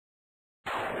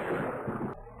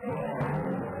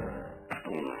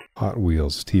Hot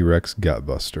Wheels T-Rex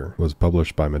Gutbuster was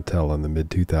published by Mattel in the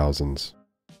mid-2000s.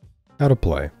 How to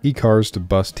play. Eat cars to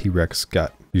bust T-Rex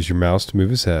gut. Use your mouse to move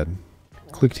his head.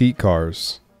 Click to eat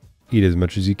cars. Eat as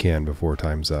much as you can before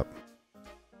time's up.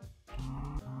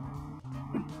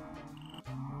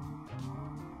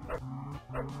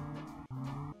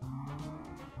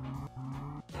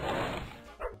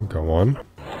 Go 1,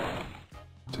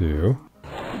 2.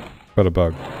 But a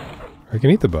bug. I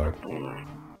can eat the bug.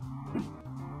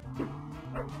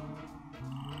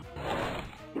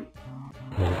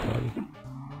 Another bug.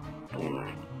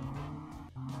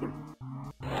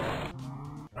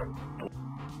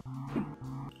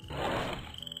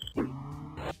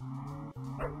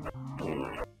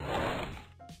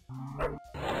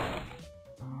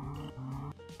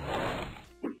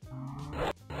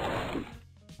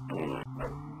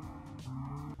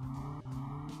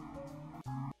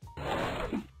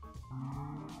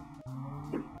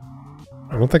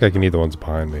 I don't think I can eat the ones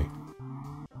behind me.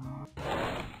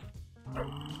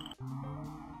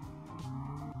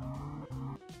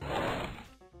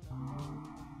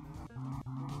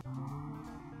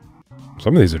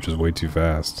 Some of these are just way too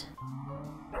fast.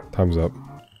 Time's up.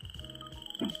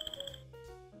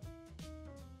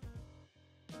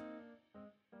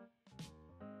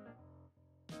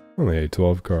 Only ate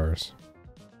 12 cars.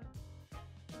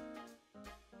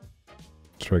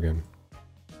 Let's try again.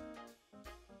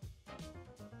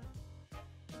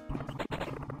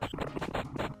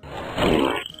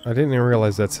 I didn't even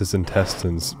realize that's his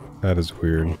intestines. That is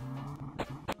weird.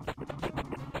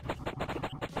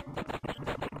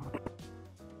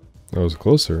 That was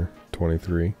closer.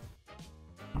 23.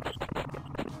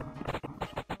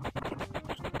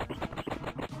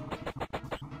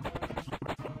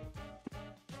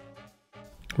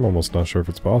 I'm almost not sure if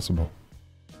it's possible.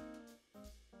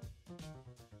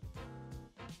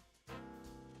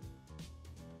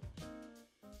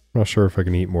 I'm not sure if I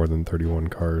can eat more than 31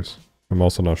 cars. I'm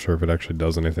also not sure if it actually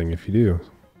does anything if you do.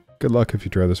 Good luck if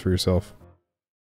you try this for yourself.